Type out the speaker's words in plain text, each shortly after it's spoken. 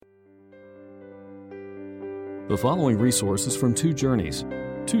The following resources from Two Journeys.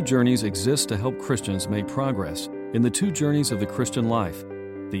 Two Journeys exists to help Christians make progress in the two journeys of the Christian life,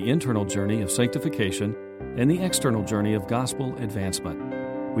 the internal journey of sanctification and the external journey of gospel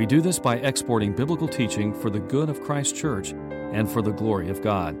advancement. We do this by exporting biblical teaching for the good of Christ's church and for the glory of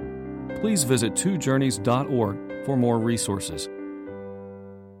God. Please visit twojourneys.org for more resources.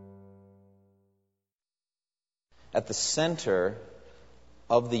 At the center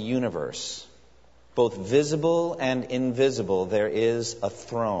of the universe, both visible and invisible, there is a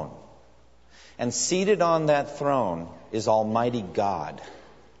throne. And seated on that throne is Almighty God.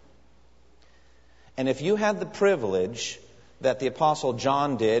 And if you had the privilege that the Apostle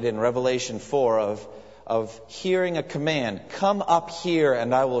John did in Revelation 4 of hearing a command, come up here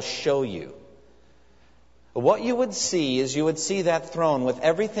and I will show you. What you would see is you would see that throne with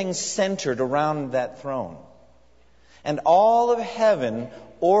everything centered around that throne. And all of heaven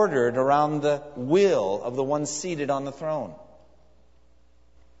ordered around the will of the one seated on the throne.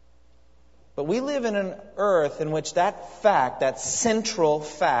 But we live in an earth in which that fact, that central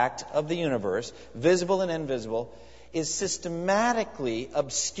fact of the universe, visible and invisible, is systematically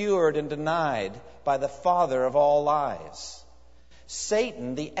obscured and denied by the father of all lies.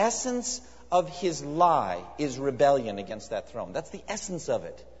 Satan, the essence of his lie is rebellion against that throne. That's the essence of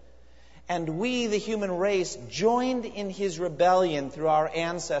it. And we, the human race, joined in his rebellion through our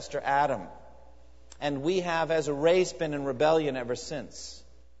ancestor Adam. And we have, as a race, been in rebellion ever since.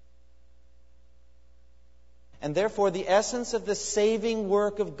 And therefore, the essence of the saving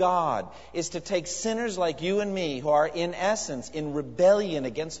work of God is to take sinners like you and me, who are in essence in rebellion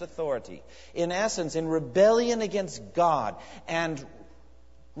against authority, in essence in rebellion against God, and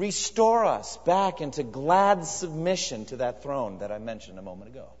restore us back into glad submission to that throne that I mentioned a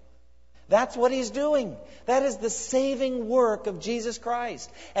moment ago. That's what he's doing. That is the saving work of Jesus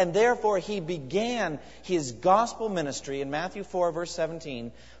Christ. And therefore, he began his gospel ministry in Matthew 4, verse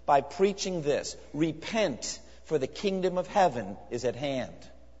 17, by preaching this: repent, for the kingdom of heaven is at hand.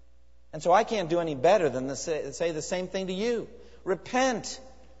 And so I can't do any better than to say the same thing to you. Repent,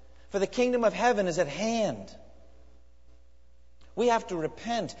 for the kingdom of heaven is at hand. We have to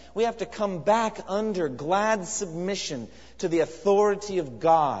repent. We have to come back under glad submission to the authority of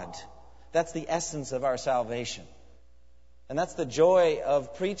God. That's the essence of our salvation. And that's the joy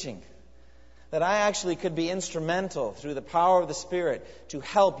of preaching. That I actually could be instrumental through the power of the Spirit to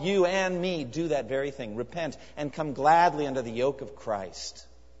help you and me do that very thing. Repent and come gladly under the yoke of Christ.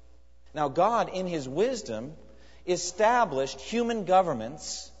 Now God, in His wisdom, established human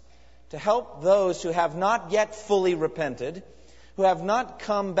governments to help those who have not yet fully repented, who have not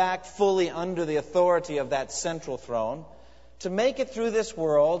come back fully under the authority of that central throne, to make it through this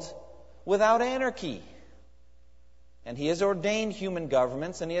world without anarchy. And He has ordained human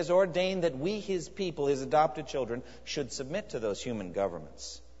governments, and He has ordained that we, His people, His adopted children, should submit to those human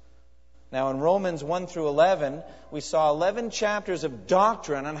governments. Now in Romans 1 through 11, we saw 11 chapters of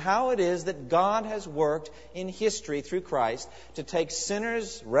doctrine on how it is that God has worked in history through Christ to take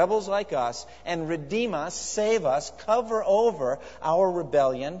sinners, rebels like us, and redeem us, save us, cover over our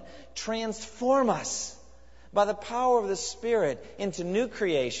rebellion, transform us by the power of the Spirit into new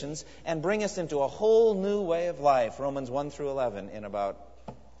creations, and bring us into a whole new way of life. Romans 1 through 11 in about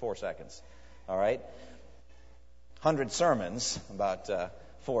 4 seconds. All right? 100 sermons, about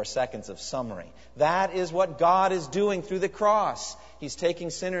 4 seconds of summary. That is what God is doing through the cross. He's taking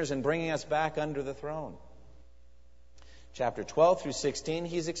sinners and bringing us back under the throne. Chapter 12 through 16,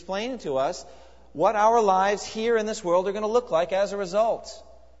 He's explaining to us what our lives here in this world are going to look like as a result.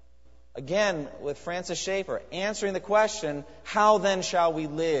 Again, with Francis Schaeffer, answering the question, how then shall we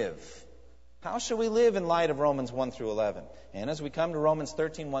live? How shall we live in light of Romans 1 through 11? And as we come to Romans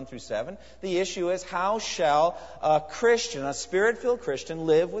 13, 1 through 7, the issue is, how shall a Christian, a Spirit-filled Christian,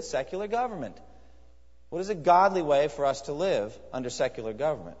 live with secular government? What is a godly way for us to live under secular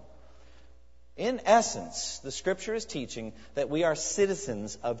government? In essence, the Scripture is teaching that we are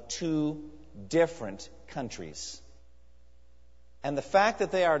citizens of two different countries. And the fact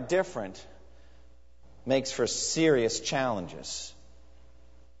that they are different makes for serious challenges.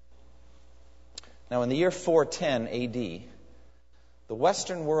 Now, in the year 410 A.D., the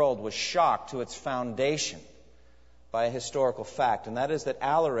Western world was shocked to its foundation by a historical fact, and that is that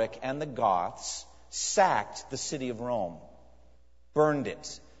Alaric and the Goths sacked the city of Rome, burned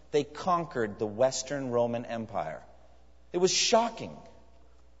it. They conquered the Western Roman Empire. It was shocking.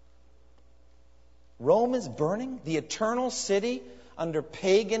 Rome is burning, the eternal city under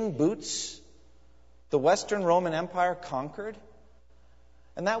pagan boots, the Western Roman Empire conquered.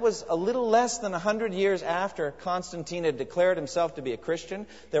 And that was a little less than 100 years after Constantine had declared himself to be a Christian.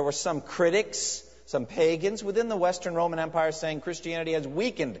 There were some critics, some pagans within the Western Roman Empire saying Christianity has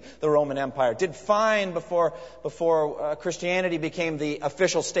weakened the Roman Empire. Did fine before Christianity became the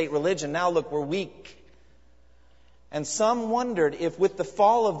official state religion. Now look, we're weak. And some wondered if with the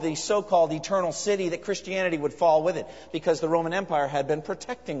fall of the so-called eternal city that Christianity would fall with it, because the Roman Empire had been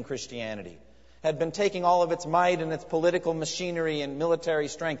protecting Christianity, had been taking all of its might and its political machinery and military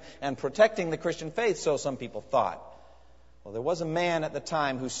strength and protecting the Christian faith, so some people thought. Well, there was a man at the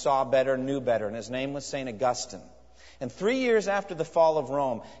time who saw better, knew better, and his name was St. Augustine. And 3 years after the fall of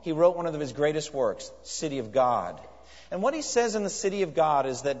Rome, he wrote one of his greatest works, City of God. And what he says in the City of God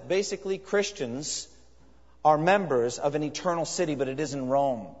is that basically Christians are members of an eternal city, but it isn't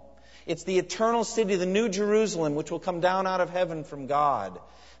Rome. It's the eternal city, the New Jerusalem, which will come down out of heaven from God.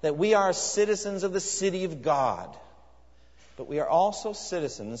 That we are citizens of the city of God. But we are also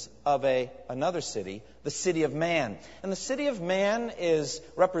citizens of another city, the city of man. And the city of man is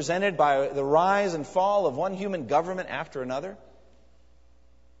represented by the rise and fall of one human government after another,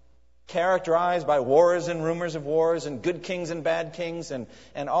 characterized by wars and rumors of wars and good kings and bad kings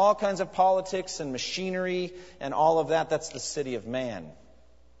and all kinds of politics and machinery and all of that. That's the city of man.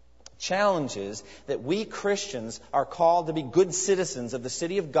 Challenge is that we Christians are called to be good citizens of the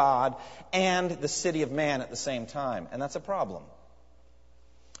city of God and the city of man at the same time. And that's a problem.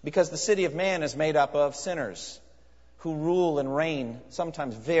 Because the city of man is made up of sinners who rule and reign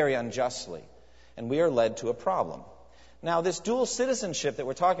sometimes very unjustly. And we are led to a problem. Now, this dual citizenship that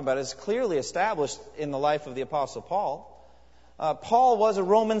we're talking about is clearly established in the life of the Apostle Paul. Paul was a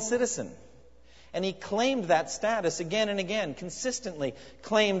Roman citizen. And he claimed that status again and again, consistently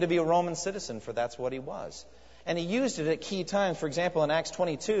claimed to be a Roman citizen, for that's what he was. And he used it at key times. For example, in Acts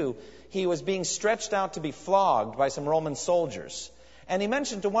 22, he was being stretched out to be flogged by some Roman soldiers. And he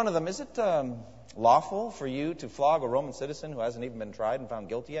mentioned to one of them, is it lawful for you to flog a Roman citizen who hasn't even been tried and found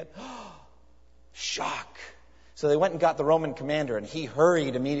guilty yet? Shock. So they went and got the Roman commander, and he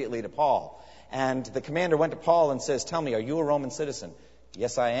hurried immediately to Paul. And the commander went to Paul and says, tell me, are you a Roman citizen?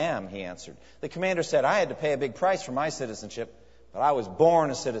 Yes, I am, he answered. The commander said, I had to pay a big price for my citizenship, but I was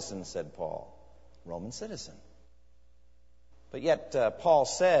born a citizen, said Paul. Roman citizen. But yet Paul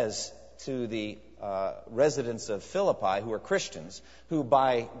says to the residents of Philippi, who are Christians, who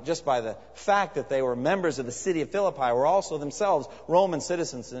just by the fact that they were members of the city of Philippi were also themselves Roman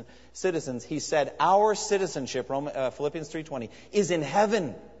citizens, he said, our citizenship, Philippians 3:20, is in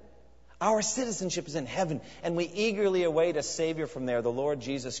heaven. Our citizenship is in heaven, and we eagerly await a Savior from there, the Lord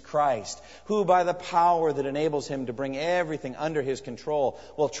Jesus Christ, who by the power that enables him to bring everything under his control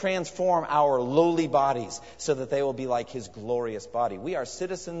will transform our lowly bodies so that they will be like his glorious body. We are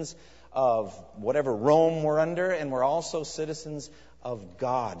citizens of whatever Rome we're under, and we're also citizens of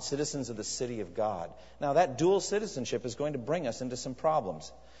God, citizens of the city of God. Now, that dual citizenship is going to bring us into some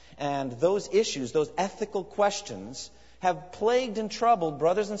problems. And those issues, those ethical questions, have plagued and troubled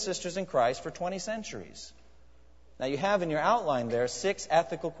brothers and sisters in Christ for 20 centuries. Now you have in your outline there 6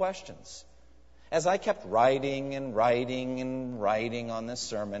 ethical questions. As I kept writing and writing and writing on this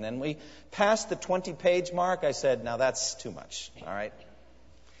sermon, and we passed the 20-page mark, I said, now that's too much, all right?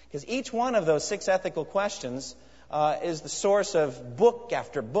 Because each one of those 6 ethical questions is the source of book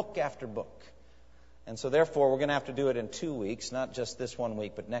after book after book. And so therefore we're going to have to do it in 2 weeks, not just this 1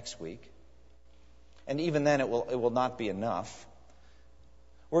 week, but next week. And even then it will not be enough.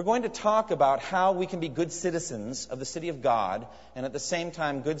 We're going to talk about how we can be good citizens of the city of God and at the same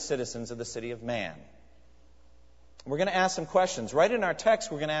time good citizens of the city of man. We're going to ask some questions. Right in our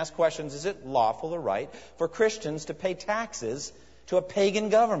text, we're going to ask questions, is it lawful or right for Christians to pay taxes to a pagan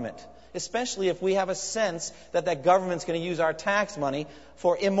government? Especially if we have a sense that that government's going to use our tax money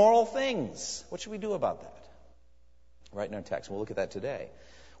for immoral things. What should we do about that? Right in our text. We'll look at that today.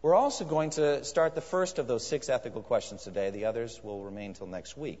 We're also going to start the first of those 6 ethical questions today. The others will remain till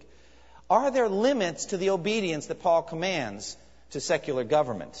next week. Are there limits to the obedience that Paul commands to secular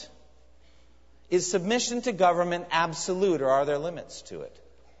government? Is submission to government absolute, or are there limits to it?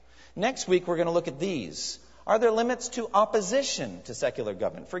 Next week, we're going to look at these. Are there limits to opposition to secular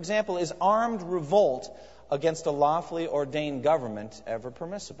government? For example, is armed revolt against a lawfully ordained government ever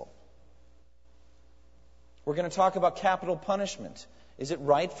permissible? We're going to talk about capital punishment. Is it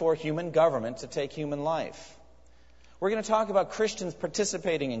right for human government to take human life? We're going to talk about Christians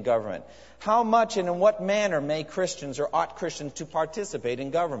participating in government. How much and in what manner may Christians or ought Christians to participate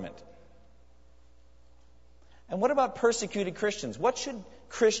in government? And what about persecuted Christians? What should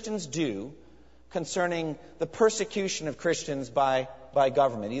Christians do concerning the persecution of Christians by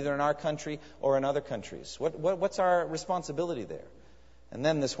government, either in our country or in other countries? What's our responsibility there? And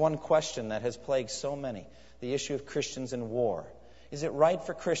then this one question that has plagued so many, the issue of Christians in war. Is it right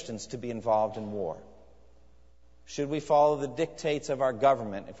for Christians to be involved in war? Should we follow the dictates of our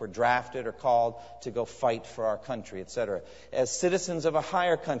government if we're drafted or called to go fight for our country, etc.? As citizens of a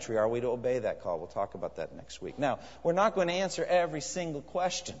higher country, are we to obey that call? We'll talk about that next week. Now, we're not going to answer every single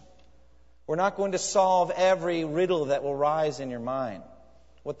question. We're not going to solve every riddle that will rise in your mind.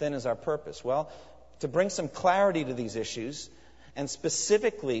 What then is our purpose? Well, to bring some clarity to these issues, and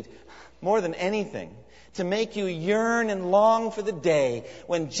specifically, more than anything, to make you yearn and long for the day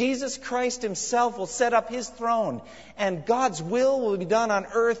when Jesus Christ himself will set up his throne and God's will be done on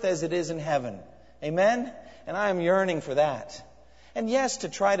earth as it is in heaven. Amen? And I am yearning for that. And yes, to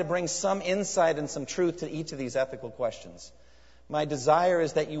try to bring some insight and some truth to each of these ethical questions. My desire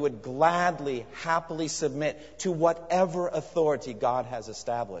is that you would gladly, happily submit to whatever authority God has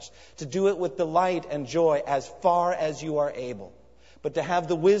established. To do it with delight and joy as far as you are able. But to have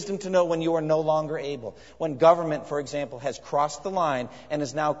the wisdom to know when you are no longer able. When government, for example, has crossed the line and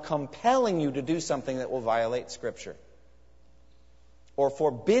is now compelling you to do something that will violate Scripture. Or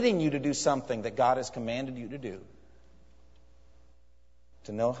forbidding you to do something that God has commanded you to do.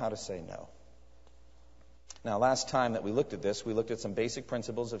 To know how to say no. Now, last time that we looked at this, we looked at some basic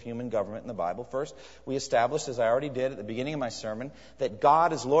principles of human government in the Bible. First, we established, as I already did at the beginning of my sermon, that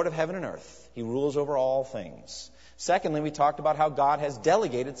God is Lord of heaven and earth. He rules over all things. Secondly, we talked about how God has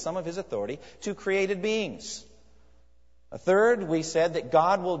delegated some of his authority to created beings. Third, we said that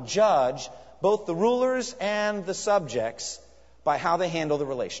God will judge both the rulers and the subjects by how they handle the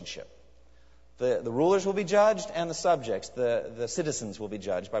relationship. The rulers will be judged, and the subjects, the citizens, will be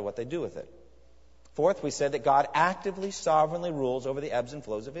judged by what they do with it. Fourth, we said that God actively, sovereignly rules over the ebbs and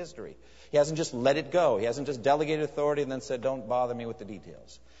flows of history. He hasn't just let it go. He hasn't just delegated authority and then said, don't bother me with the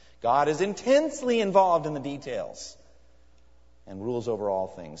details. God is intensely involved in the details and rules over all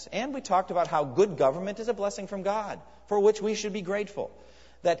things. And we talked about how good government is a blessing from God, for which we should be grateful.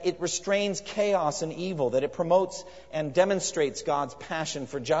 That it restrains chaos and evil, that it promotes and demonstrates God's passion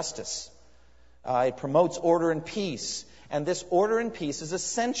for justice. It promotes order and peace. And this order and peace is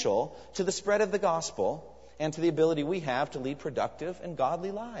essential to the spread of the gospel and to the ability we have to lead productive and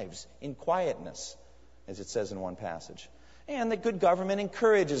godly lives in quietness, as it says in one passage. And that good government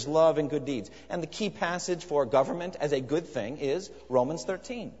encourages love and good deeds. And the key passage for government as a good thing is Romans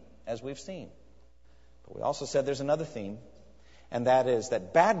 13, as we've seen. But we also said there's another theme, and that is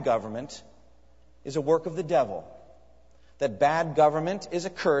that bad government is a work of the devil. That bad government is a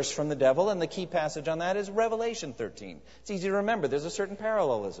curse from the devil, and the key passage on that is Revelation 13. It's easy to remember. There's a certain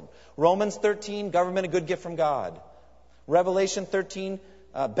parallelism. Romans 13, government, a good gift from God. Revelation 13,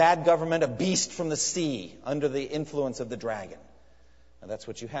 bad government, a beast from the sea under the influence of the dragon. And that's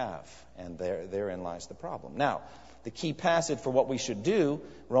what you have, and therein lies the problem. Now, the key passage for what we should do,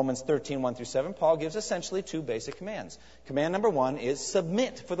 Romans 13, 1 through 7, Paul gives essentially two basic commands. Command number one is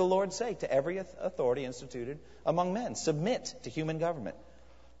submit for the Lord's sake to every authority instituted among men. Submit to human government.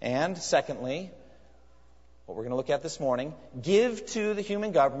 And secondly, what we're going to look at this morning, give to the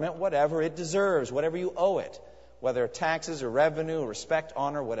human government whatever it deserves, whatever you owe it, whether taxes or revenue or respect,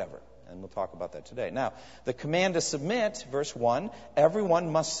 honor, whatever. And we'll talk about that today. Now, the command to submit, verse 1, everyone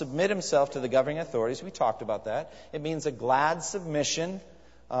must submit himself to the governing authorities. We talked about that. It means a glad submission,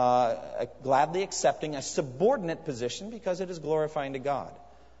 gladly accepting a subordinate position because it is glorifying to God.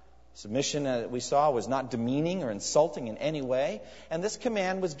 Submission, we saw, was not demeaning or insulting in any way. And this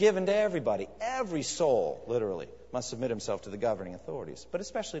command was given to everybody. Every soul, literally, must submit himself to the governing authorities, but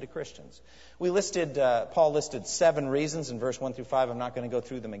especially to Christians. Paul listed 7 reasons in verse 1 through 5. I'm not going to go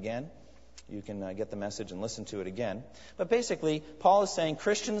through them again. You can get the message and listen to it again. But basically, Paul is saying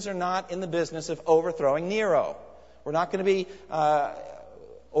Christians are not in the business of overthrowing Nero. We're not going to be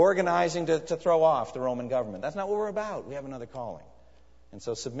organizing to throw off the Roman government. That's not what we're about. We have another calling. And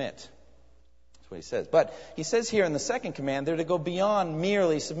so submit. That's what he says. But he says here in the second command, they're to go beyond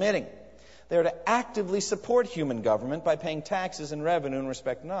merely submitting. They're to actively support human government by paying taxes and revenue and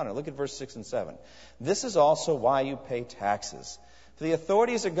respect and honor. Look at verse 6 and 7. This is also why you pay taxes. For the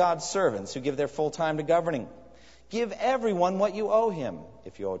authorities are God's servants who give their full time to governing. Give everyone what you owe him.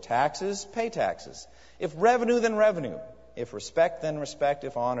 If you owe taxes, pay taxes. If revenue, then revenue. If respect, then respect.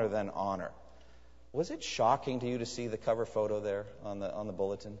 If honor, then honor. Was it shocking to you to see the cover photo there on the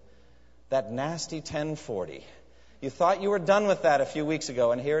bulletin? That nasty 1040. You thought you were done with that a few weeks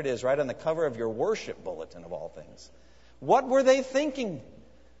ago, and here it is, right on the cover of your worship bulletin of all things. What were they thinking?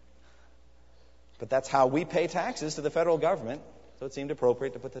 But that's how we pay taxes to the federal government, so it seemed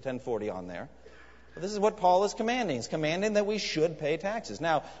appropriate to put the 1040 on there. But this is what Paul is commanding. He's commanding that we should pay taxes.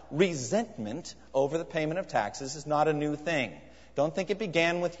 Now, resentment over the payment of taxes is not a new thing. Don't think it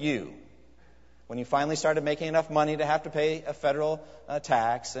began with you. when you finally started making enough money to have to pay a federal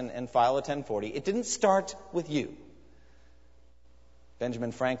tax and file a 1040, it didn't start with you.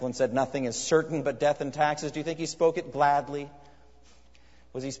 Benjamin Franklin said, "Nothing is certain but death and taxes." Do you think he spoke it gladly?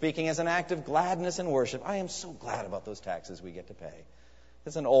 Was he speaking as an act of gladness and worship? I am so glad about those taxes we get to pay.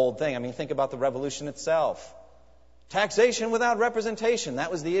 It's an old thing. I mean, think about the revolution itself. Taxation without representation. That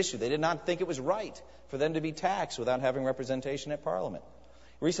was the issue. They did not think it was right for them to be taxed without having representation at Parliament.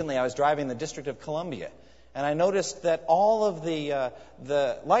 Recently, I was driving the District of Columbia, and I noticed that all of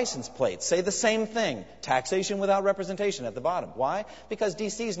the license plates say the same thing: taxation without representation at the bottom. Why? Because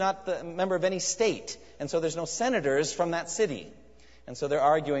D.C. is not the member of any state, and so there's no senators from that city. And so they're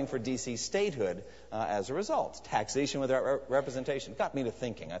arguing for D.C. statehood as a result. Taxation without representation. Got me to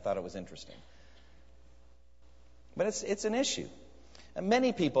thinking. I thought it was interesting. But it's an issue. And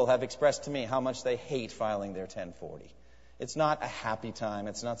many people have expressed to me how much they hate filing their 1040. It's not a happy time.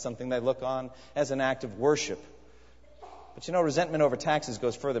 It's not something they look on as an act of worship. But you know, resentment over taxes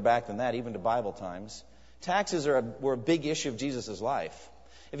goes further back than that, even to Bible times. Taxes were a big issue of Jesus' life.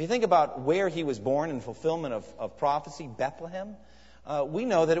 If you think about where he was born in fulfillment of prophecy, Bethlehem, we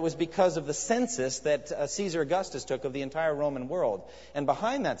know that it was because of the census that Caesar Augustus took of the entire Roman world. And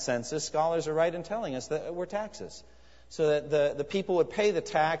behind that census, scholars are right in telling us that were taxes. So that the people would pay the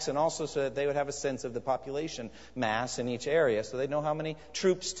tax, and also so that they would have a sense of the population mass in each area, so they'd know how many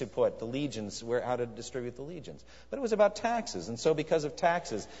troops to put, the legions, how to distribute the legions. But it was about taxes. And so because of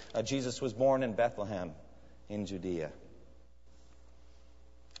taxes, Jesus was born in Bethlehem in Judea.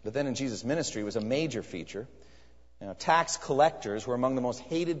 But then in Jesus' ministry was a major feature. You know, tax collectors were among the most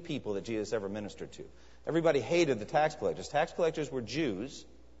hated people that Jesus ever ministered to. Everybody hated the tax collectors. Tax collectors were Jews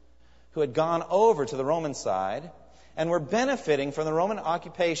who had gone over to the Roman side and were benefiting from the Roman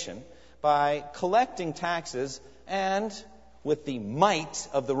occupation by collecting taxes and, with the might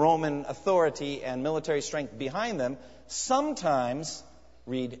of the Roman authority and military strength behind them, sometimes,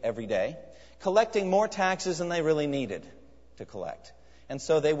 read every day, collecting more taxes than they really needed to collect. And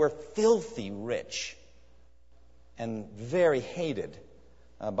so they were filthy rich and very hated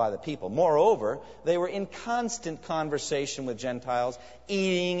by the people. Moreover, they were in constant conversation with Gentiles,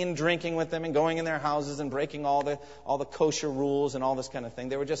 eating and drinking with them and going in their houses and breaking all the kosher rules and all this kind of thing.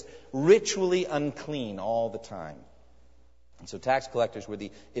 They were just ritually unclean all the time. And so tax collectors were the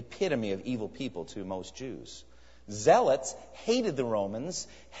epitome of evil people to most Jews. Zealots hated the Romans,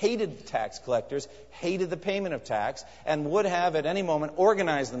 hated the tax collectors, hated the payment of tax, and would have at any moment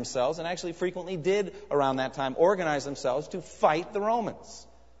organized themselves, and actually frequently did around that time, organize themselves to fight the Romans.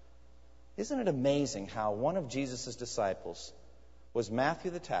 Isn't it amazing how one of Jesus' disciples was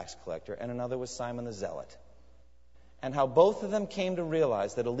Matthew the tax collector and another was Simon the Zealot? And how both of them came to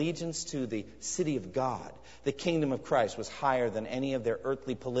realize that allegiance to the city of God, the kingdom of Christ, was higher than any of their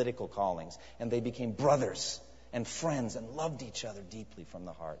earthly political callings. And they became brothers and friends and loved each other deeply from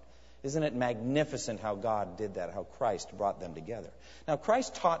the heart. Isn't it magnificent how God did that, how Christ brought them together? Now,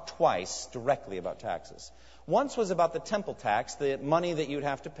 Christ taught twice directly about taxes. Once was about the temple tax, the money that you'd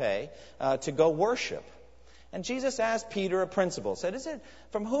have to pay to go worship. And Jesus asked Peter a principle. Said, "Is it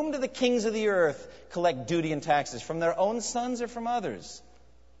from whom do the kings of the earth collect duty and taxes? From their own sons or from others?"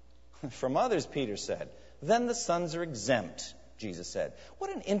 "From others," Peter said. "Then the sons are exempt," Jesus said.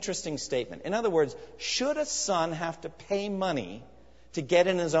 What an interesting statement. In other words, should a son have to pay money to get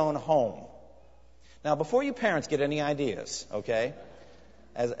in his own home? Now, before you parents get any ideas, okay,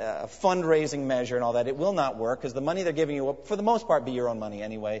 as a fundraising measure and all that, it will not work because the money they're giving you will, for the most part, be your own money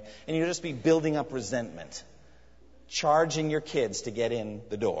anyway, and you'll just be building up resentment, charging your kids to get in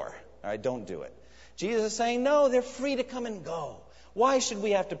the door. All right, don't do it. Jesus is saying, no, they're free to come and go. Why should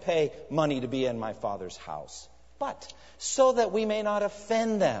we have to pay money to be in my Father's house? But so that we may not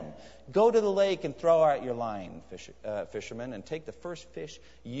offend them, go to the lake and throw out your line, fishermen, and take the first fish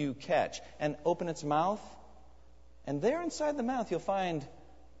you catch, and open its mouth. And there inside the mouth you'll find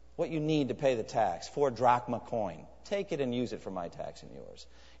what you need to pay the tax, 4 drachma coin. Take it and use it for my tax and yours.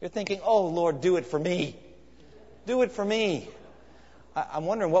 You're thinking, oh, Lord, do it for me. Do it for me. I'm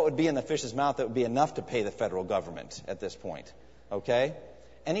wondering what would be in the fish's mouth that would be enough to pay the federal government at this point. Okay?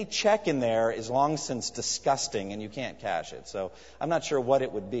 Any check in there is long since disgusting and you can't cash it. So I'm not sure what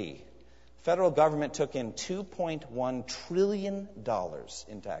it would be. Federal government took in $2.1 trillion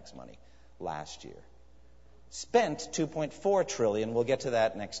in tax money last year. Spent $2.4 trillion. We'll get to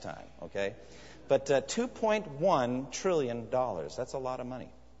that next time, okay? But $2.1 trillion, that's a lot of money.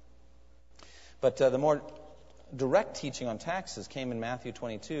 But the more direct teaching on taxes came in Matthew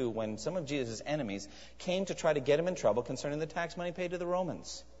 22 when some of Jesus' enemies came to try to get him in trouble concerning the tax money paid to the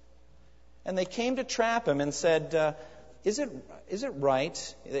Romans. And they came to trap him and said, is it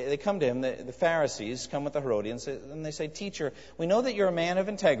right? They come to him, the Pharisees come with the Herodians, and they say, Teacher, we know that you're a man of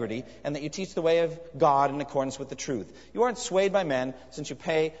integrity and that you teach the way of God in accordance with the truth. You aren't swayed by men since you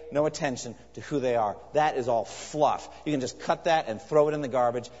pay no attention to who they are. That is all fluff. You can just cut that and throw it in the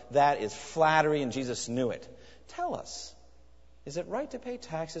garbage. That is flattery, and Jesus knew it. Tell us, is it right to pay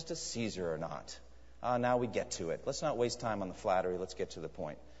taxes to Caesar or not? Now we get to it. Let's not waste time on the flattery. Let's get to the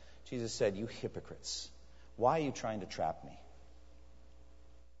point. Jesus said, you hypocrites. Why are you trying to trap me?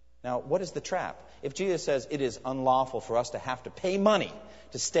 Now, what is the trap? If Jesus says it is unlawful for us to have to pay money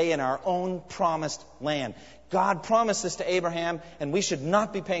to stay in our own promised land, God promised this to Abraham, and we should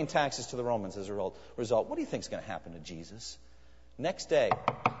not be paying taxes to the Romans as a result. What do you think is going to happen to Jesus? Next day,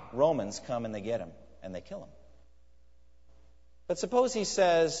 Romans come and they get him, and they kill him. But suppose he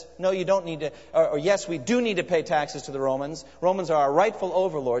says, no, you don't need to, or yes, we do need to pay taxes to the Romans. Romans are our rightful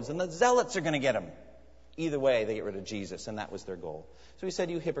overlords, and the zealots are going to get him. Either way, they get rid of Jesus, and that was their goal. So he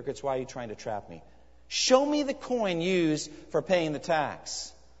said, you hypocrites, why are you trying to trap me? Show me the coin used for paying the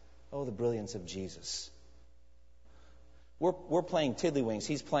tax. Oh, the brilliance of Jesus. We're playing tiddlywinks.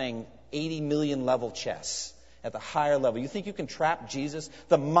 He's playing 80 million level chess at the higher level. You think you can trap Jesus,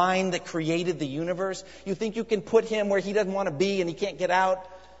 the mind that created the universe? You think you can put him where he doesn't want to be and he can't get out?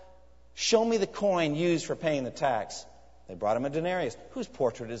 Show me the coin used for paying the tax. They brought him a denarius. Whose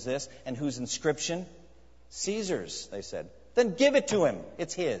portrait is this, and whose inscription? Caesar's, they said. Then give it to him.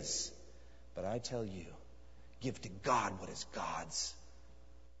 It's his. But I tell you, give to God what is God's.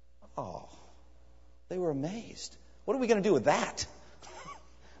 Oh, they were amazed. What are we going to do with that?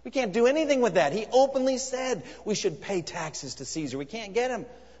 We can't do anything with that. He openly said we should pay taxes to Caesar. We can't get him.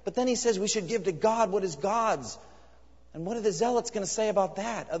 But then he says we should give to God what is God's. And what are the zealots going to say about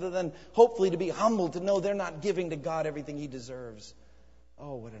that, other than hopefully to be humbled to know they're not giving to God everything he deserves?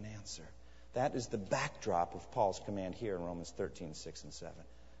 Oh, what an answer. That is the backdrop of Paul's command here in Romans 13, 6 and 7.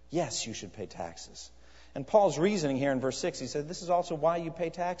 Yes, you should pay taxes. And Paul's reasoning here in verse 6, he said, this is also why you pay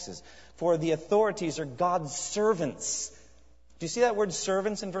taxes. For the authorities are God's servants. Do you see that word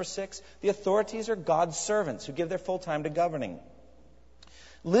servants in verse 6? The authorities are God's servants who give their full time to governing.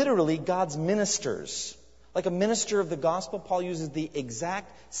 Literally, God's ministers. Like a minister of the gospel, Paul uses the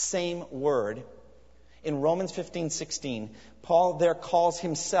exact same word. In Romans 15:16, Paul there calls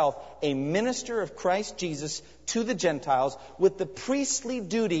himself a minister of Christ Jesus to the Gentiles with the priestly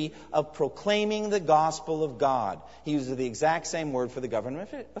duty of proclaiming the gospel of God. He uses the exact same word for the government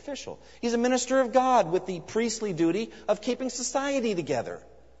official. He's a minister of God with the priestly duty of keeping society together.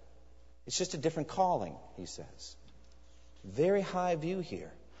 It's just a different calling, he says. Very high view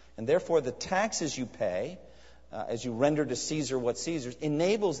here. And therefore the taxes you pay, as you render to Caesar what's Caesar's,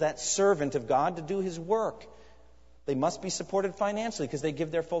 enables that servant of God to do his work. They must be supported financially because they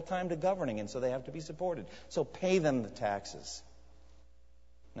give their full time to governing, and so they have to be supported. So pay them the taxes.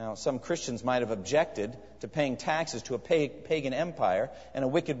 Now, some Christians might have objected to paying taxes to a pagan empire and a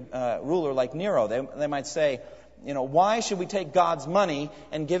wicked ruler like Nero. They might say, why should we take God's money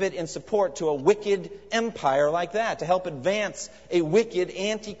and give it in support to a wicked empire like that, to help advance a wicked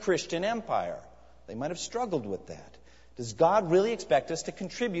anti-Christian empire? They might have struggled with that. Does God really expect us to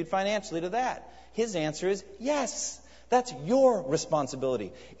contribute financially to that? His answer is yes. That's your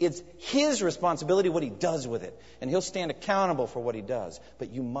responsibility. It's his responsibility what he does with it. And he'll stand accountable for what he does.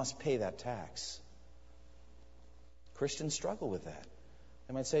 But you must pay that tax. Christians struggle with that.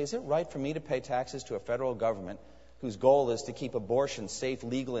 They might say, is it right for me to pay taxes to a federal government whose goal is to keep abortion safe,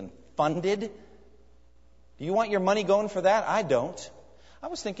 legal, and funded? Do you want your money going for that? I don't. I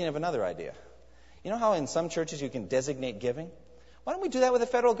was thinking of another idea. You know how in some churches you can designate giving? Why don't we do that with the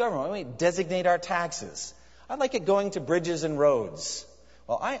federal government? Why don't we designate our taxes? I'd like it going to bridges and roads.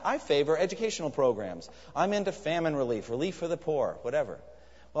 Well, I favor educational programs. I'm into famine relief for the poor, whatever.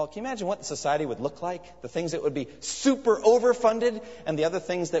 Well, can you imagine what the society would look like? The things that would be super overfunded and the other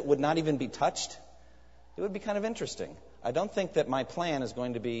things that would not even be touched? It would be kind of interesting. I don't think that my plan is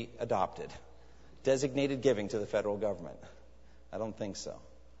going to be adopted. Designated giving to the federal government. I don't think so.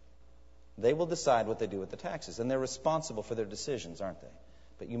 They will decide what they do with the taxes, and they're responsible for their decisions, aren't they?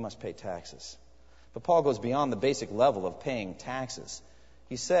 But you must pay taxes. But Paul goes beyond the basic level of paying taxes.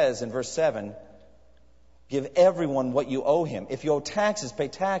 He says in verse 7, give everyone what you owe him. If you owe taxes, pay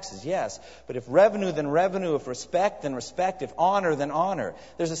taxes, yes. But if revenue, then revenue. If respect, then respect. If honor, then honor.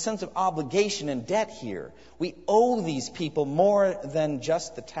 There's a sense of obligation and debt here. We owe these people more than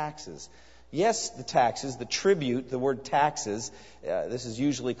just the taxes. Yes, the taxes, the tribute, the word taxes, this is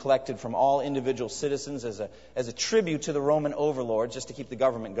usually collected from all individual citizens as a tribute to the Roman overlord, just to keep the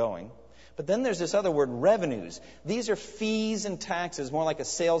government going. But then there's this other word, revenues. These are fees and taxes, more like a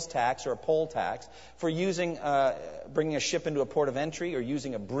sales tax or a poll tax, for bringing a ship into a port of entry or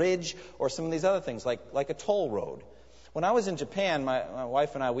using a bridge or some of these other things, like a toll road. When I was in Japan, my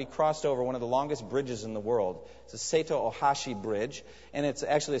wife and I, we crossed over one of the longest bridges in the world. It's the Seto Ohashi Bridge, and it's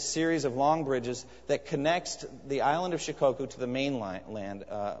actually a series of long bridges that connects the island of Shikoku to the main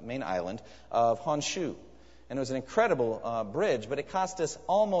island of Honshu. And it was an incredible bridge, but it cost us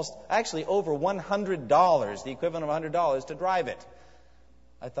over $100, the equivalent of $100, to drive it.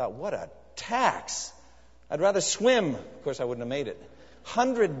 I thought, what a tax. I'd rather swim. Of course, I wouldn't have made it.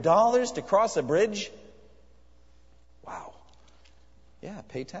 $100 to cross a bridge? Wow. Yeah,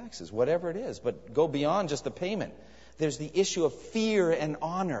 pay taxes, whatever it is, but go beyond just the payment. There's the issue of fear and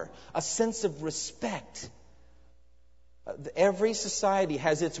honor, a sense of respect. Every society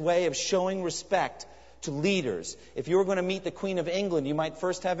has its way of showing respect to leaders. If you were going to meet the Queen of England, you might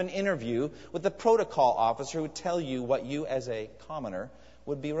first have an interview with the protocol officer who would tell you what you as a commoner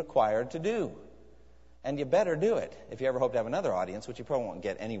would be required to do. And you better do it if you ever hope to have another audience, which you probably won't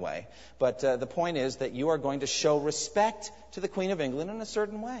get anyway. But the point is that you are going to show respect to the Queen of England in a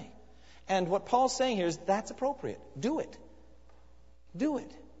certain way. And what Paul's saying here is that's appropriate. Do it. Do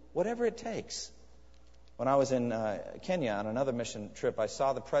it. Whatever it takes. When I was in Kenya on another mission trip, I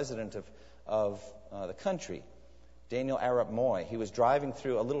saw the president of the country, Daniel Arap Moi. He was driving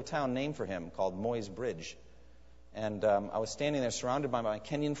through a little town named for him called Moi's Bridge. And I was standing there surrounded by my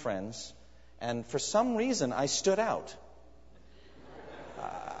Kenyan friends. And for some reason, I stood out.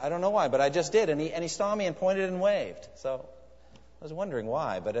 I don't know why, but I just did. And he saw me and pointed and waved. So I was wondering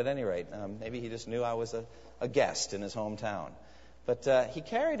why. But at any rate, maybe he just knew I was a guest in his hometown. But he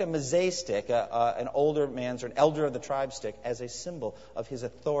carried a mzee stick, an older man's or an elder of the tribe stick, as a symbol of his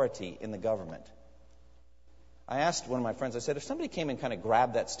authority in the government. I asked one of my friends, I said, if somebody came and kind of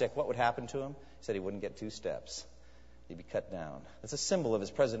grabbed that stick, what would happen to him? He said he wouldn't get 2 steps. He'd be cut down. It's a symbol of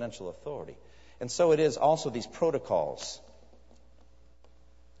his presidential authority. And so it is also these protocols.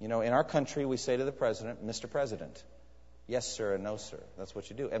 You know, in our country, we say to the president, Mr. President. Yes, sir, and no, sir. That's what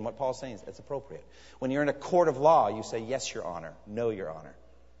you do. And what Paul's saying is it's appropriate. When you're in a court of law, you say, yes, Your Honor, no, Your Honor.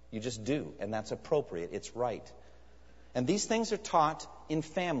 You just do, and that's appropriate. It's right. And these things are taught in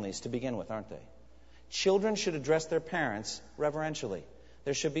families to begin with, aren't they? Children should address their parents reverentially.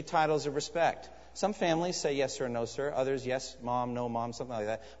 There should be titles of respect. Some families say yes, sir, no, sir. Others, yes, mom, no, mom, something like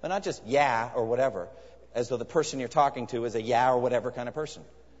that. But not just yeah or whatever, as though the person you're talking to is a yeah or whatever kind of person.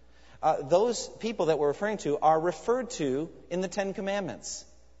 Those people that we're referring to are referred to in the Ten Commandments.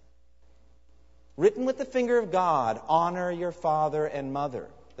 Written with the finger of God, honor your father and mother.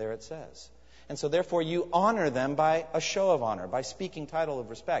 There it says. And so therefore you honor them by a show of honor, by speaking title of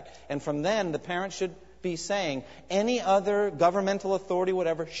respect. And from then the parent should be saying, any other governmental authority,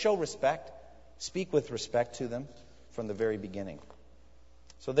 whatever, show respect. Speak with respect to them from the very beginning.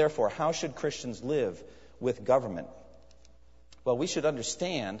 So therefore, how should Christians live with government? Well, we should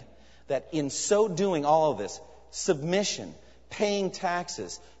understand that in so doing all of this, submission, paying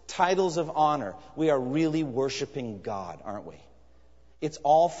taxes, titles of honor, we are really worshiping God, aren't we? It's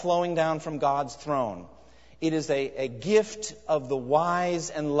all flowing down from God's throne. It is a gift of the wise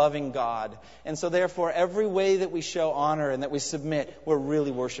and loving God. And so therefore, every way that we show honor and that we submit, we're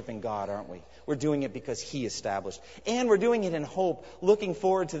really worshiping God, aren't we? We're doing it because He established. And we're doing it in hope, looking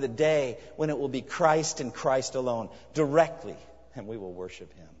forward to the day when it will be Christ and Christ alone, directly, and we will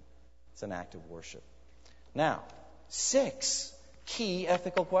worship Him. It's an act of worship. Now, 6 key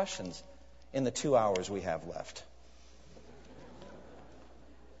ethical questions in the 2 hours we have left.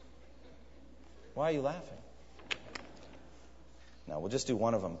 Why are you laughing? No, we'll just do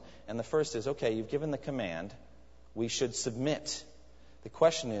one of them. And the first is, okay, you've given the command. We should submit. The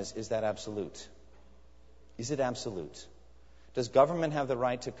question is that absolute? Is it absolute? Does government have the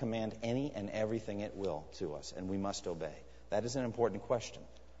right to command any and everything it will to us, and we must obey? That is an important question.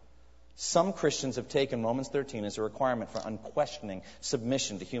 Some Christians have taken Romans 13 as a requirement for unquestioning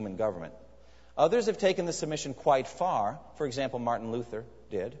submission to human government. Others have taken the submission quite far. For example, Martin Luther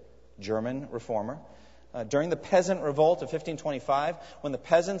did, German reformer. During the peasant revolt of 1525, when the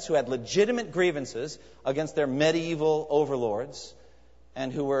peasants who had legitimate grievances against their medieval overlords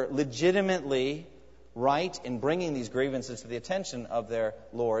and who were legitimately right in bringing these grievances to the attention of their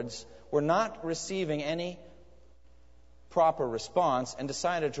lords were not receiving any proper response and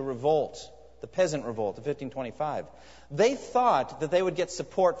decided to revolt, the peasant revolt of 1525. They thought that they would get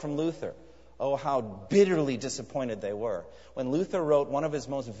support from Luther. Oh, how bitterly disappointed they were when Luther wrote one of his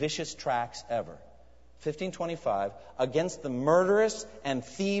most vicious tracts ever, 1525, against the murderous and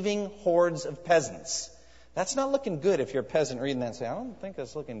thieving hordes of peasants. That's not looking good if you're a peasant reading that and say, I don't think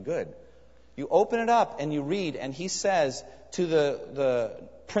that's looking good. You open it up and you read, and he says to the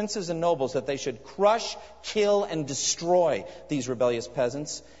princes and nobles that they should crush, kill, and destroy these rebellious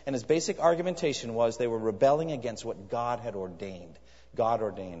peasants. And his basic argumentation was they were rebelling against what God had ordained. God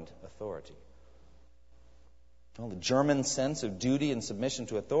ordained authority. Well, the German sense of duty and submission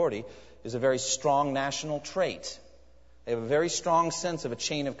to authority is a very strong national trait. They have a very strong sense of a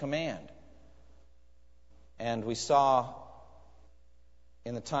chain of command. And we saw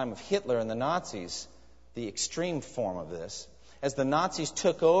in the time of Hitler and the Nazis the extreme form of this. As the Nazis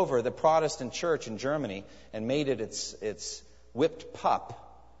took over the Protestant church in Germany and made it its whipped pup,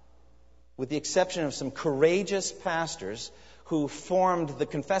 with the exception of some courageous pastors who formed the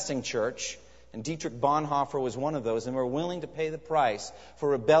confessing church, and Dietrich Bonhoeffer was one of those, and were willing to pay the price for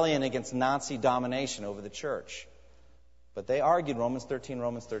rebellion against Nazi domination over the church. But they argued Romans 13,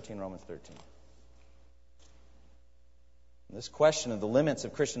 Romans 13, Romans 13. This question of the limits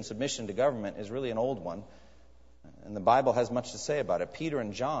of Christian submission to government is really an old one, and the Bible has much to say about it. Peter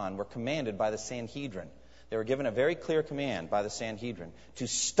and John were commanded by the Sanhedrin. They were given a very clear command by the Sanhedrin to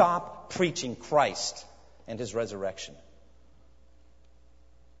stop preaching Christ and his resurrection.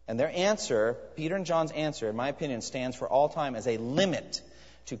 And their answer, Peter and John's answer, in my opinion, stands for all time as a limit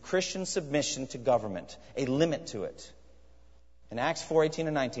to Christian submission to government, a limit to it. In Acts 4:18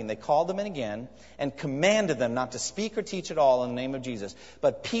 and 19, they called them in again and commanded them not to speak or teach at all in the name of Jesus.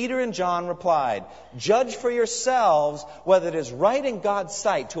 But Peter and John replied, "Judge for yourselves whether it is right in God's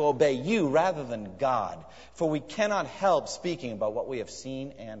sight to obey you rather than God, for we cannot help speaking about what we have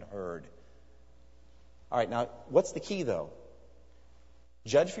seen and heard." All right, now, what's the key, though?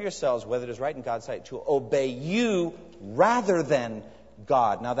 Judge for yourselves whether it is right in God's sight to obey you rather than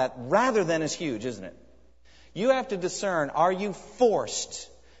God. Now, that rather than is huge, isn't it? You have to discern, are you forced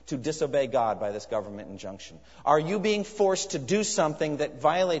to disobey God by this government injunction? Are you being forced to do something that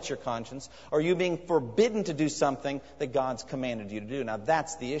violates your conscience? Or are you being forbidden to do something that God's commanded you to do? Now,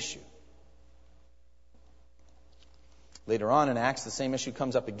 that's the issue. Later on in Acts, the same issue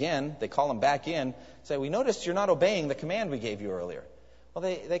comes up again. They call them back in, say, "We noticed you're not obeying the command we gave you earlier." Well,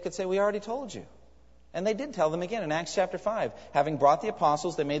 they could say, "We already told you." And they did tell them again in Acts chapter 5. Having brought the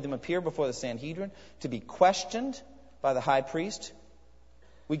apostles, they made them appear before the Sanhedrin to be questioned by the high priest.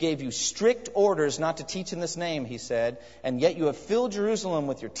 "We gave you strict orders not to teach in this name," he said, "and yet you have filled Jerusalem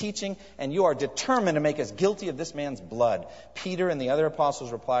with your teaching, and you are determined to make us guilty of this man's blood." Peter and the other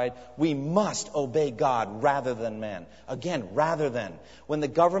apostles replied, "We must obey God rather than men." Again, rather than. When the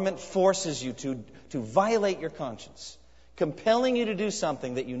government forces you to violate your conscience, compelling you to do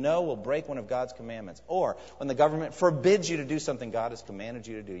something that you know will break one of God's commandments, or when the government forbids you to do something God has commanded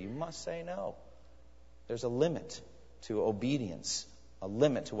you to do, you must say no. There's a limit to obedience, a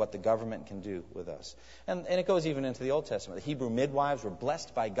limit to what the government can do with us. And it goes even into the Old Testament. The Hebrew midwives were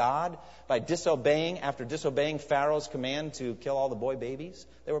blessed by God by after disobeying Pharaoh's command to kill all the boy babies.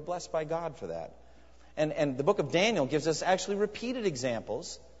 They were blessed by God for that. And the book of Daniel gives us actually repeated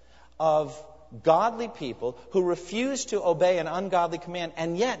examples of godly people who refused to obey an ungodly command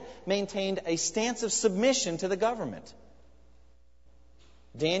and yet maintained a stance of submission to the government.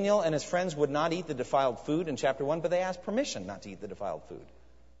 Daniel and his friends would not eat the defiled food in chapter 1, but they asked permission not to eat the defiled food.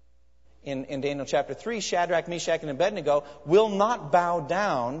 In Daniel chapter 3, Shadrach, Meshach, and Abednego will not bow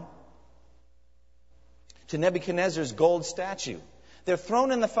down to Nebuchadnezzar's gold statue. They're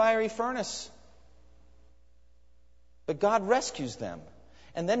thrown in the fiery furnace. But God rescues them.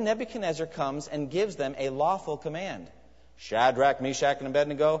 And then Nebuchadnezzar comes and gives them a lawful command. "Shadrach, Meshach, and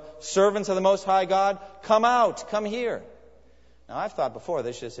Abednego, servants of the Most High God, come out, come here." Now, I've thought before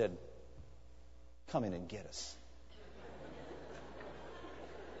they should have said, "Come in and get us."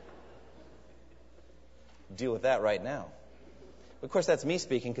 Deal with that right now. Of course, that's me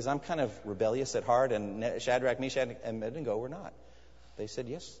speaking because I'm kind of rebellious at heart, and Shadrach, Meshach, and Abednego were not. They said,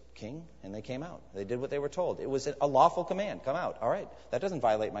 "Yes, King," and they came out. They did what they were told. It was a lawful command. Come out. All right. That doesn't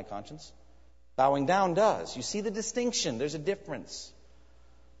violate my conscience. Bowing down does. You see the distinction. There's a difference.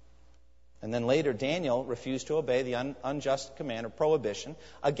 And then later, Daniel refused to obey the unjust command or prohibition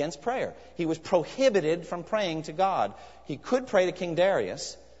against prayer. He was prohibited from praying to God. He could pray to King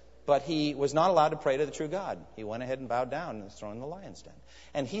Darius, but he was not allowed to pray to the true God. He went ahead and bowed down and was thrown in the lion's den.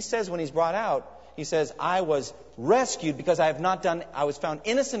 And he says when he's brought out, he says, "I was rescued because I was found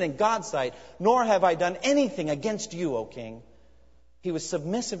innocent in God's sight, nor have I done anything against you, O king." He was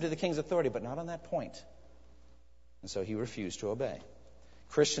submissive to the king's authority, but not on that point. And so he refused to obey.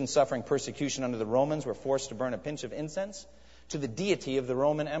 Christians suffering persecution under the Romans were forced to burn a pinch of incense to the deity of the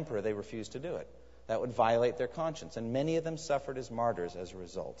Roman emperor. They refused to do it. That would violate their conscience, and many of them suffered as martyrs as a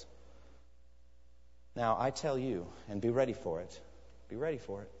result. Now, I tell you, and be ready for it. Be ready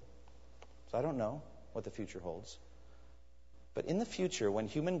for it. So I don't know what the future holds. But in the future, when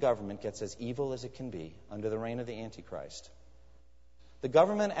human government gets as evil as it can be under the reign of the Antichrist, the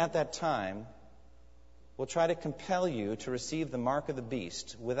government at that time will try to compel you to receive the mark of the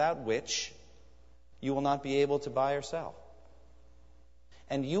beast, without which you will not be able to buy or sell.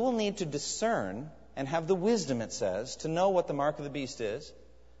 And you will need to discern and have the wisdom, it says, to know what the mark of the beast is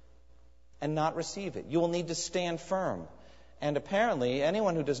and not receive it. You will need to stand firm. And apparently,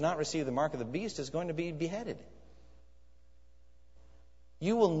 anyone who does not receive the mark of the beast is going to be beheaded.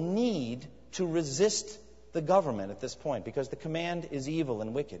 You will need to resist the government at this point, because the command is evil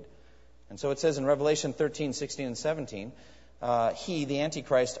and wicked. And so it says in Revelation 13, 16, and 17, he, the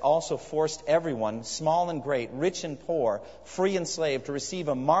Antichrist, also forced everyone, small and great, rich and poor, free and slave, to receive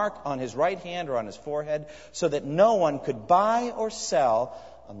a mark on his right hand or on his forehead, so that no one could buy or sell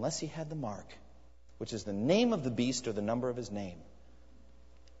unless he had the mark, which is the name of the beast or the number of his name.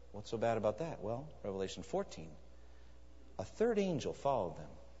 What's so bad about that? Well, Revelation 14. A third angel followed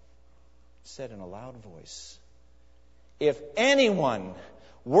them, said in a loud voice, "If anyone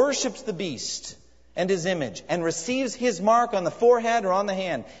worships the beast and his image and receives his mark on the forehead or on the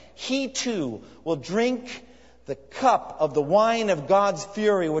hand, he too will drink the cup of the wine of God's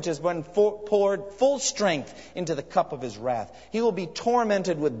fury, which has been poured full strength into the cup of his wrath. He will be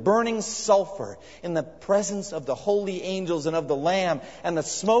tormented with burning sulfur in the presence of the holy angels and of the Lamb, and the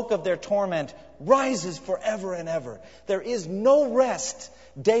smoke of their torment rises forever and ever. There is no rest,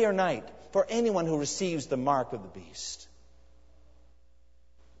 day or night, for anyone who receives the mark of the beast."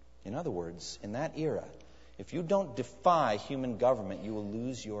 In other words, in that era, if you don't defy human government, you will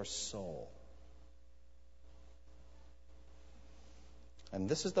lose your soul. And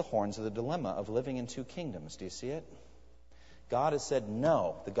this is the horns of the dilemma of living in two kingdoms. Do you see it? God has said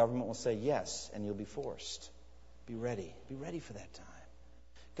no. The government will say yes, and you'll be forced. Be ready. Be ready for that time.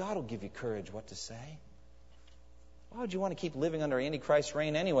 God will give you courage what to say. Why would you want to keep living under Antichrist's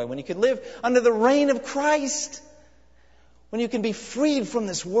reign anyway, when you could live under the reign of Christ? When you can be freed from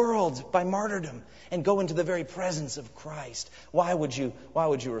this world by martyrdom and go into the very presence of Christ. Why would you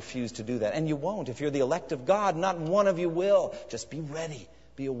refuse to do that? And you won't. If you're the elect of God, not one of you will. Just be ready.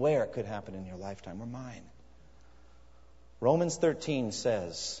 Be aware it could happen in your lifetime or mine. Romans 13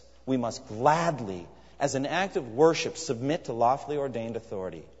 says we must gladly, as an act of worship, submit to lawfully ordained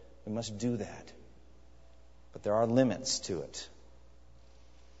authority. We must do that. But there are limits to it.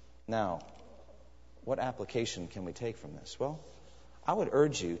 Now, what application can we take from this? Well, I would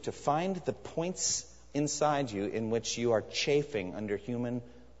urge you to find the points inside you in which you are chafing under human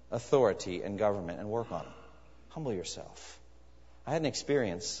authority and government and work on them. Humble yourself. I had an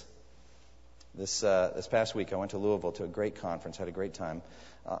experience this past week. I went to Louisville to a great conference, had a great time,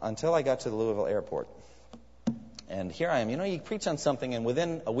 until I got to the Louisville airport. And here I am. You know, you preach on something, and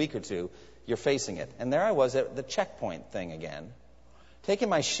within a week or two, you're facing it. And there I was at the checkpoint thing again, taking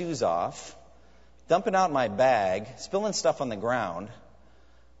my shoes off, dumping out my bag, spilling stuff on the ground,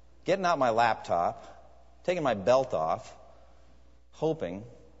 getting out my laptop, taking my belt off, hoping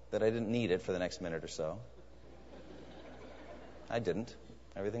that I didn't need it for the next minute or so. I didn't.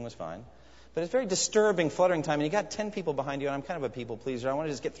 Everything was fine. But it's very disturbing, fluttering time, and you got 10 people behind you, and I'm kind of a people pleaser. I want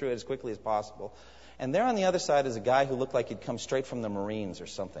to just get through it as quickly as possible. And there on the other side is a guy who looked like he'd come straight from the Marines or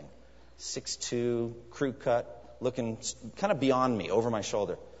something. 6'2", crew cut, looking kind of beyond me, over my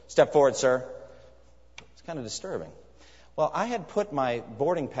shoulder. "Step forward, sir." It's kind of disturbing. Well, I had put my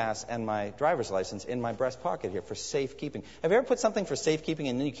boarding pass and my driver's license in my breast pocket here for safekeeping. Have you ever put something for safekeeping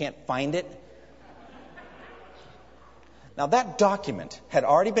and then you can't find it? Now, that document had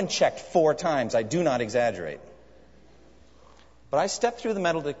already been checked 4 times. I do not exaggerate. But I stepped through the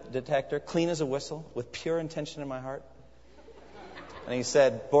metal detector, clean as a whistle, with pure intention in my heart. And he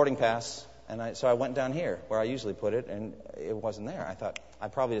said, "Boarding pass." And so I went down here, where I usually put it, and it wasn't there. I thought I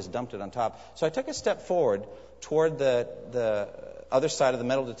probably just dumped it on top. So I took a step forward toward the other side of the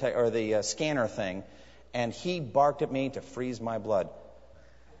metal detector, or the scanner thing, and he barked at me to freeze my blood.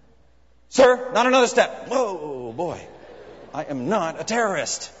 "Sir, not another step." Whoa, boy. I am not a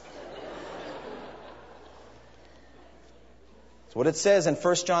terrorist. That's what it says in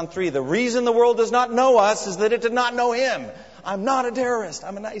 1 John 3. The reason the world does not know us is that it did not know him. I'm not a terrorist.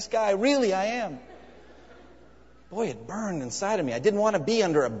 I'm a nice guy. Really, I am. Boy, it burned inside of me. I didn't want to be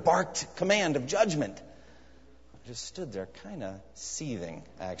under a barked command of judgment. just stood there kind of seething,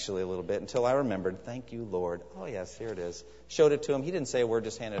 actually, a little bit, until I remembered, thank you, Lord. Oh, yes, here it is. Showed it to him. He didn't say a word,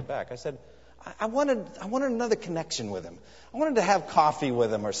 just handed it back. I said, I wanted another connection with him. I wanted to have coffee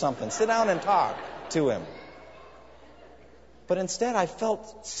with him or something, sit down and talk to him. But instead, I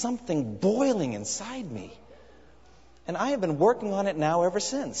felt something boiling inside me. And I have been working on it now ever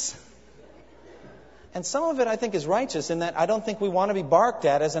since. And some of it, I think, is righteous in that I don't think we want to be barked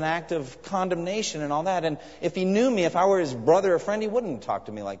at as an act of condemnation and all that. And if he knew me, if I were his brother or friend, he wouldn't talk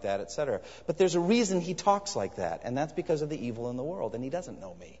to me like that, etc. But there's a reason he talks like that, and that's because of the evil in the world, and he doesn't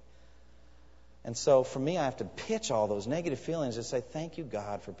know me. And so for me, I have to pitch all those negative feelings and say, thank you,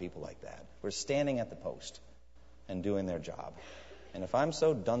 God, for people like that. We're standing at the post and doing their job. And if I'm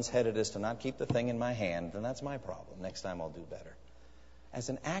so dunce-headed as to not keep the thing in my hand, then that's my problem. Next time I'll do better. As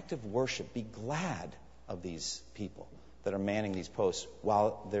an act of worship, be glad of these people that are manning these posts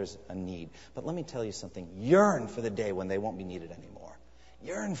while there's a need. But let me tell you something. Yearn for the day when they won't be needed anymore.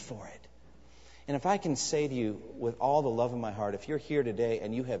 Yearn for it. And if I can say to you with all the love in my heart, if you're here today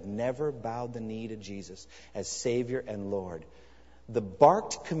and you have never bowed the knee to Jesus as Savior and Lord, the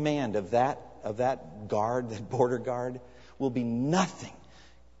barked command of that guard, that border guard, will be nothing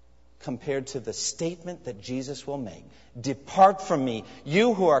compared to the statement that Jesus will make. Depart from me,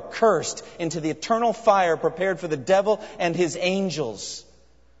 you who are cursed, into the eternal fire prepared for the devil and his angels.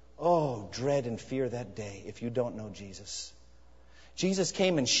 Oh, dread and fear that day if you don't know Jesus. Jesus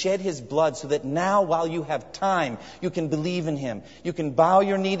came and shed his blood so that now, while you have time, you can believe in him. You can bow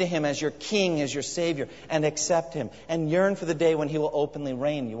your knee to him as your king, as your Savior, and accept him. And yearn for the day when he will openly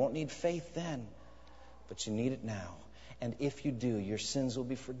reign. You won't need faith then, but you need it now. And if you do, your sins will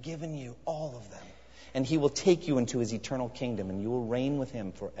be forgiven you, all of them. And he will take you into his eternal kingdom, and you will reign with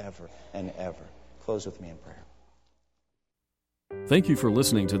him forever and ever. Close with me in prayer. Thank you for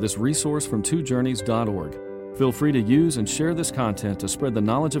listening to this resource from twojourneys.org. Feel free to use and share this content to spread the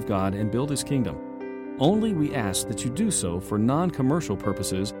knowledge of God and build his kingdom. Only we ask that you do so for non-commercial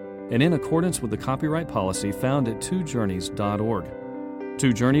purposes and in accordance with the copyright policy found at twojourneys.org.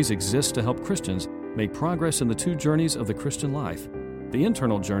 Two Journeys exists to help Christians make progress in the two journeys of the Christian life, the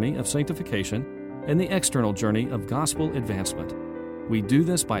internal journey of sanctification and the external journey of gospel advancement. We do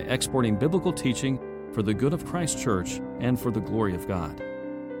this by exporting biblical teaching for the good of Christ's church and for the glory of God.